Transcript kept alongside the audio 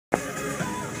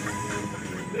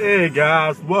Hey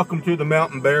guys, welcome to the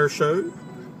Mountain Bear Show.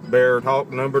 Bear Talk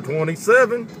number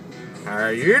 27. How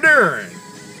are you doing?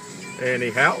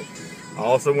 Anyhow, I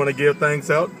also want to give thanks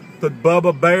out to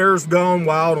Bubba Bears Gone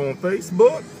Wild on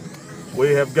Facebook.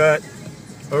 We have got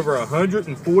over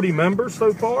 140 members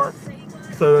so far.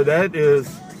 So that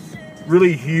is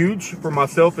really huge for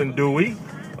myself and Dewey.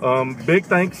 Big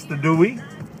thanks to Dewey,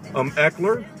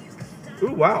 Eckler.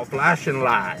 Ooh, wow, flashing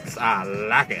lights. I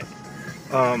like it.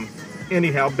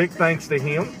 Anyhow, big thanks to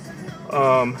him.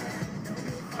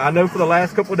 I know for the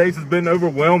last couple of days it's been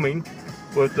overwhelming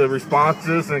with the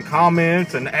responses and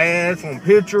comments and ads on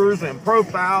pictures and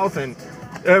profiles and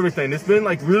everything. It's been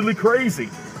like really crazy.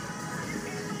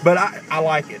 But I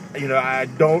like it. You know, I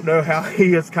don't know how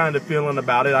he is kind of feeling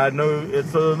about it. I know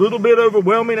it's a little bit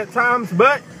overwhelming at times,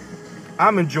 but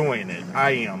I'm enjoying it.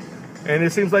 I am. And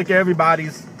it seems like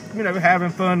everybody's, you know,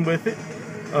 having fun with it.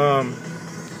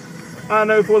 I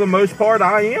know for the most part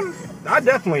I am. I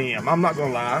definitely am. I'm not going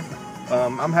to lie.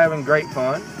 I'm having great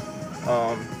fun.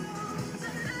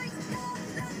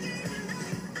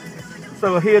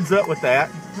 So a heads up with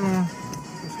that.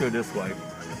 Let's go this way.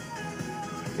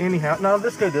 Anyhow, no,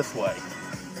 let's go this way.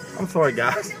 I'm sorry,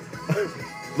 guys.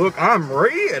 Look, I'm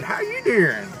red. How you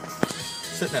doing?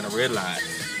 Sitting at a red light.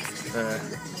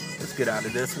 Let's get out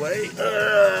of this way.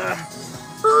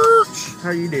 How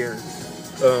you doing?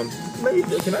 Maybe,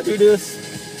 can I do this?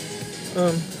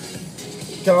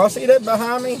 Can I see that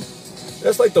behind me?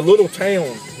 That's like the little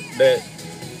town that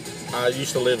I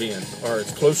used to live in, or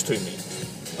it's close to me.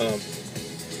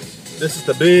 This is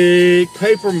the big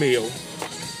paper mill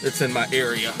that's in my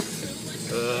area.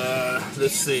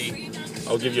 Let's see.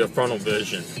 I'll give you a frontal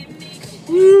vision.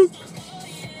 Whoop.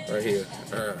 Right here.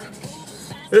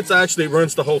 It actually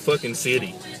runs the whole fucking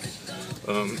city.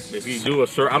 If you do a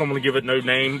search, I don't want to give it no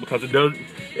name because it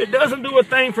doesn't do a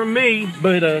thing for me,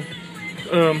 but it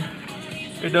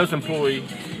does employ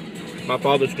my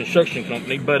father's construction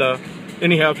company. But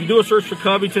anyhow, if you do a search for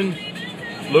Covington,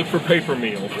 look for paper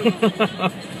mill.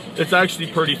 It's actually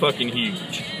pretty fucking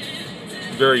huge,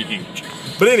 very huge.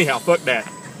 But anyhow, fuck that.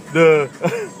 The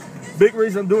big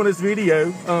reason I'm doing this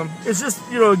video, it's just,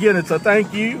 you know, again, it's a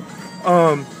thank you.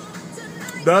 The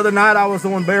other night I was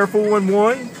on Bear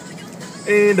 411.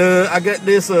 And I got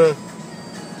this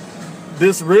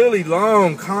this really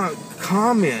long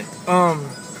comment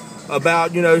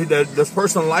about, you know, this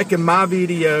person liking my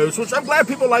videos, which I'm glad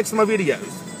people like my videos.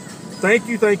 Thank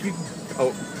you, thank you.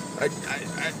 Oh,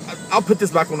 I'll put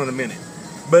this back on in a minute.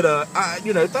 But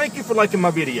you know, thank you for liking my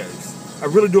videos. I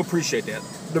really do appreciate that.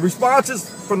 The response is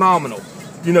phenomenal.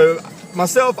 You know,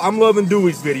 myself, I'm loving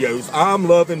Dewey's videos. I'm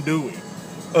loving Dewey.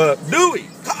 Dewey,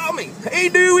 call me. Hey,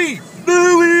 Dewey,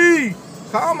 Dewey.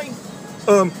 Call me.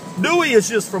 Dewey is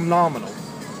just phenomenal.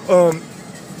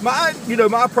 My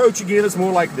approach again is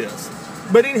more like this.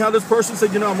 But anyhow, this person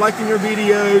said, you know, I'm liking your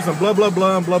videos and blah, blah,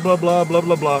 blah, and blah, blah, blah, blah,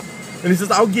 blah, blah. And he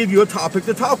says, I'll give you a topic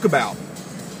to talk about.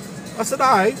 I said,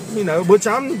 all right, you know, which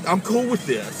I'm cool with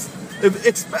this.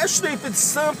 Especially if it's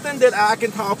something that I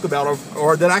can talk about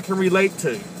or that I can relate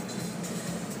to.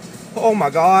 Oh my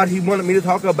God, he wanted me to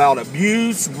talk about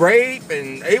abuse, rape,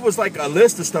 and it was like a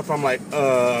list of stuff. I'm like,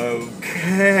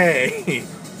 okay.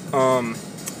 I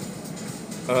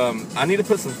need to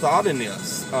put some thought in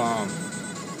this.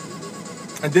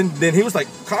 And then he was like,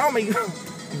 call me.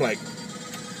 I'm like,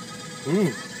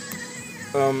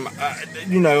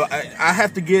 you know, I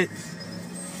have to get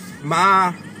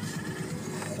my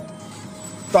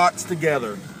thoughts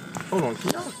together. Hold on,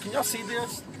 can y'all see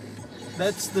this?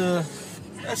 That's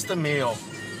the meal.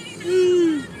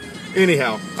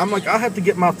 Anyhow, I'm like, I have to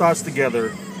get my thoughts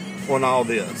together on all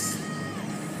this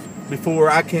before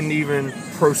I can even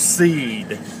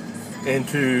proceed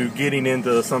into getting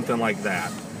into something like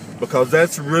that, because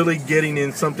that's really getting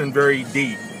in something very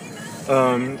deep.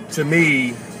 To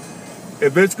me,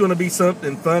 if it's going to be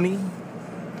something funny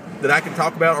that I can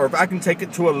talk about, or if I can take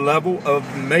it to a level of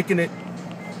making it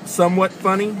somewhat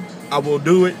funny, I will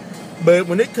do it. But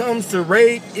when it comes to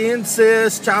rape,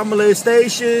 incest, child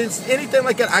molestations, anything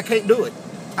like that, I can't do it.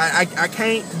 I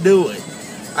can't do it.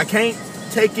 I can't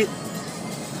take it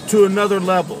to another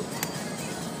level,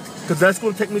 because that's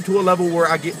going to take me to a level where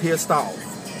I get pissed off.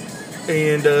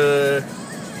 And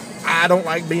I don't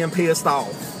like being pissed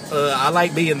off. I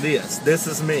like being this. This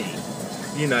is me.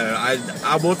 You know,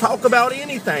 I will talk about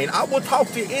anything. I will talk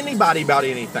to anybody about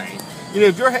anything. You know,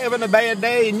 if you're having a bad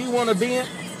day and you want to vent,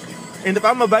 and if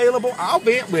I'm available, I'll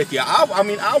vent with you. I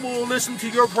mean, I will listen to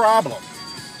your problem.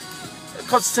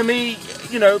 Because to me,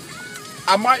 you know,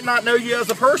 I might not know you as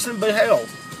a person, but hell,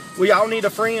 we all need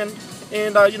a friend.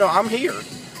 And, you know, I'm here.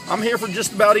 I'm here for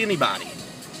just about anybody.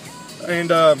 And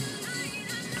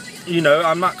You know,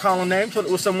 I'm not calling names, but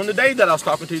it was someone today that I was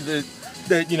talking to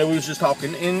that you know, we was just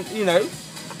talking. And, you know,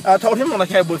 I told him, I'm like,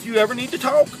 hey, well, if you ever need to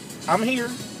talk, I'm here.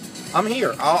 I'm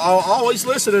here. I'll always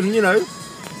listen, and, you know,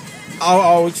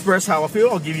 I'll express how I feel.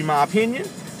 I'll give you my opinion,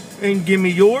 and give me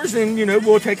yours, and, you know,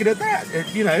 we'll take it at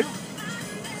that. You know,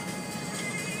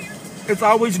 it's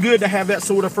always good to have that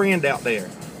sort of friend out there.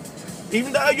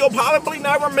 Even though you'll probably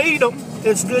never meet them,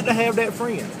 it's good to have that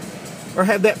friend. Or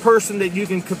have that person that you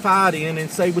can confide in and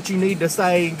say what you need to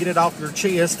say and get it off your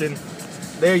chest, and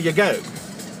there you go.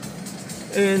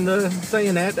 And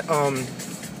saying that,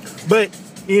 but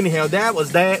anyhow, that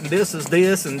was that, and this is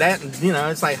this, and that, and, you know,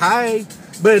 it's like, hi.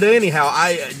 But anyhow,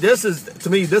 to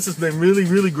me, this has been really,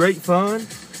 really great fun.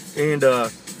 And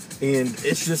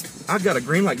it's just, I got a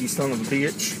green light, you son of a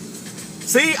bitch.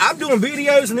 See, I'm doing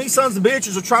videos, and these sons of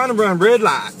bitches are trying to run red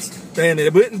lights. And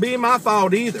it wouldn't be my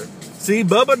fault either. See,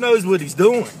 Bubba knows what he's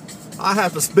doing. I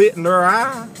have to spit in their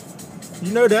eye.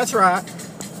 You know that's right.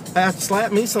 I have to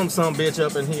slap me some bitch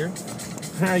up in here.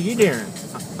 How you doing?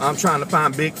 I'm trying to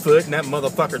find Bigfoot, and that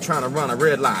motherfucker trying to run a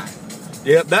red light.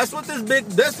 Yep, that's what this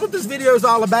video is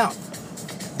all about.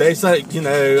 They say, you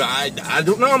know, I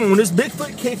don't know, I'm on this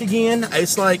Bigfoot kick again.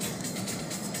 It's like,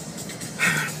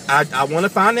 I want to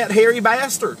find that hairy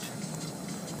bastard.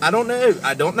 I don't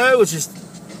know. It's just,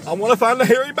 I want to find the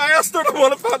hairy bastard. I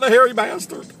want to find the hairy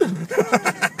bastard.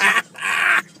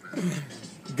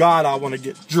 God, I want to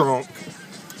get drunk.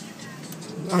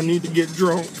 I need to get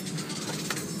drunk.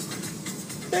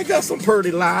 They got some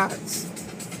pretty lights.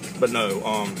 But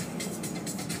no,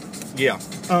 yeah,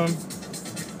 I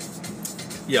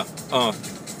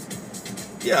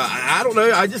don't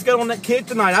know. I just got on that kick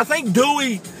tonight. I think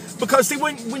Dewey, because see,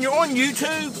 when you're on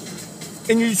YouTube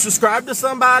and you subscribe to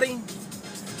somebody,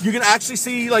 you can actually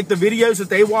see like the videos that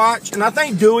they watch. And I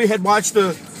think Dewey had watched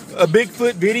a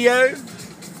Bigfoot video,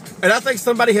 and I think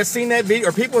somebody has seen that video,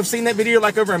 or people have seen that video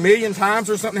like over 1 million times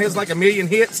or something. Has like 1 million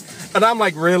hits, and I'm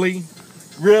like, really?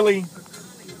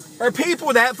 Are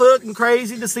people that fucking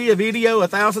crazy to see a video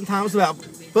 1,000 times about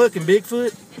fucking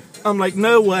Bigfoot? I'm like,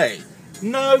 no way.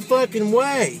 No fucking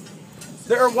way.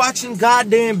 They're watching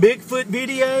goddamn Bigfoot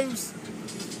videos?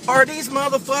 Are these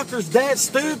motherfuckers that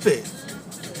stupid?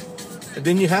 And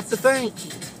then you have to think,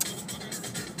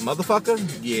 motherfucker,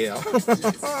 yeah.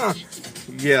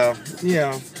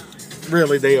 yeah.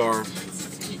 Really, they are.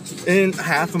 And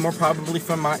half of them are probably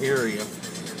from my area,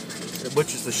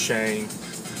 which is a shame.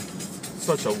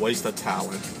 Such a waste of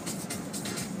talent.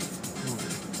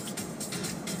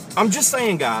 I'm just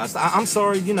saying, guys. I'm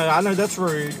sorry. You know, I know that's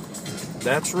rude.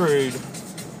 That's rude.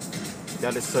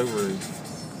 That is so rude.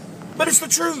 But it's the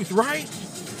truth, right?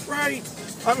 Right?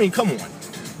 I mean, come on.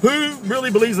 Who really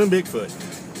believes in Bigfoot?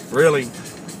 Really?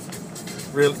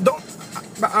 Don't.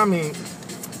 I mean,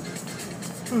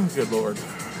 oh, good Lord.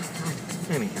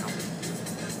 Anyhow.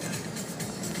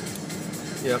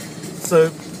 Yep.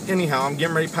 So, anyhow, I'm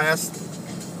getting ready past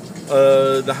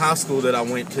the high school that I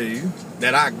went to,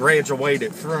 that I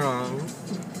graduated from.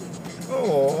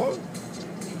 Oh,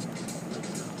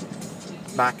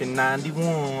 back in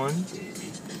 '91.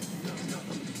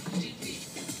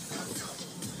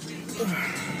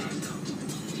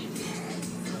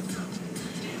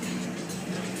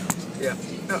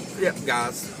 Yep,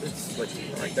 guys, it's like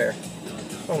right there.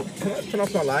 Oh, turn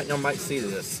off my light, y'all might see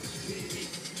this.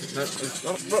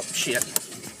 Oh, shit.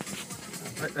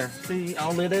 Right there. See,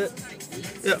 all lit it?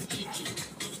 Yep.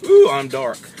 Ooh, I'm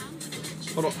dark.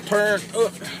 Hold on. Turn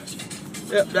up.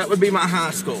 Yep, that would be my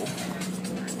high school.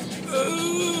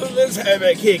 Ooh, let's have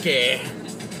a kicky.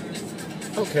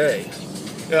 Okay.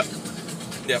 Yep,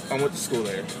 I went to school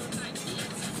there.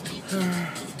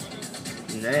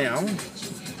 Now,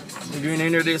 we're going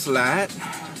under this light.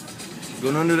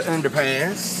 Going under the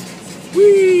underpass.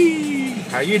 Whee!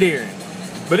 How you doing?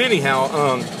 But anyhow,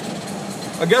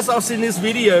 I guess I'll send this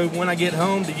video when I get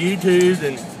home to YouTube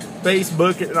and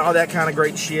Facebook and all that kind of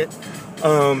great shit.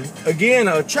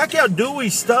 Again, check out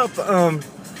Dewey's stuff.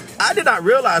 I did not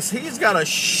realize he's got a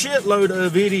shitload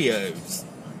of videos.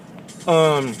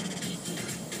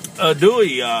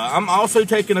 Dewey, I'm also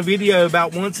taking a video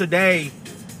about once a day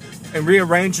and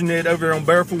rearranging it over on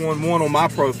Bear411 on my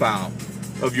profile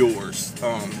of yours.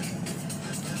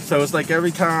 So it's like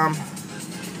every time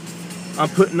I'm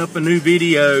putting up a new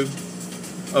video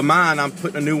of mine, I'm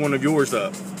putting a new one of yours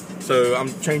up. So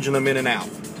I'm changing them in and out.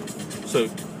 So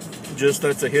just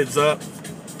that's a heads up.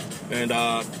 And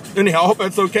anyhow, I hope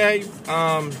that's okay.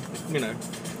 You know,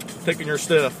 taking your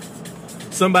stuff.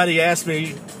 Somebody asked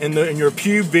me in your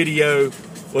pube video,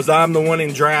 was I'm the one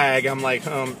in drag? I'm like,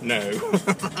 no.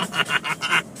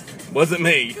 Wasn't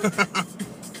me.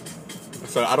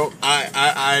 So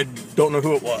I Don't know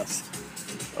who it was.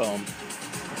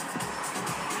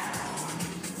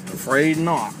 Afraid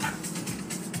not.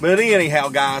 But anyhow,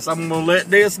 guys, I'm gonna let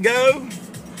this go.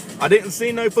 I didn't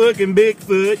see no fucking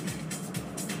Bigfoot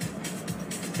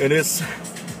in this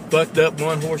fucked up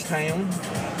one-horse town.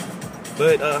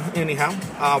 But anyhow,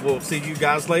 I will see you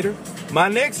guys later. My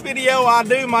next video I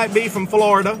do might be from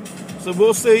Florida, so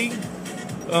we'll see.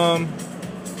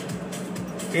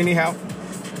 Anyhow,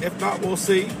 if not, we'll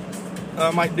see.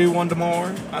 I might do one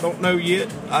tomorrow. I don't know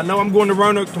yet. I know I'm going to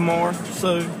Roanoke tomorrow.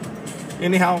 So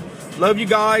anyhow, love you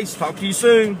guys. Talk to you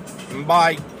soon.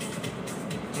 Bye.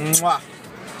 Mwah.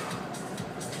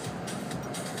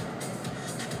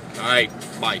 Alright,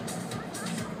 bye.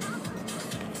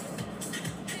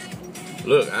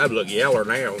 Look, I look yeller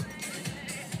now.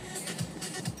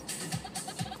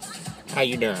 How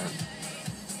you doing?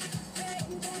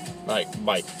 Alright,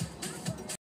 bye.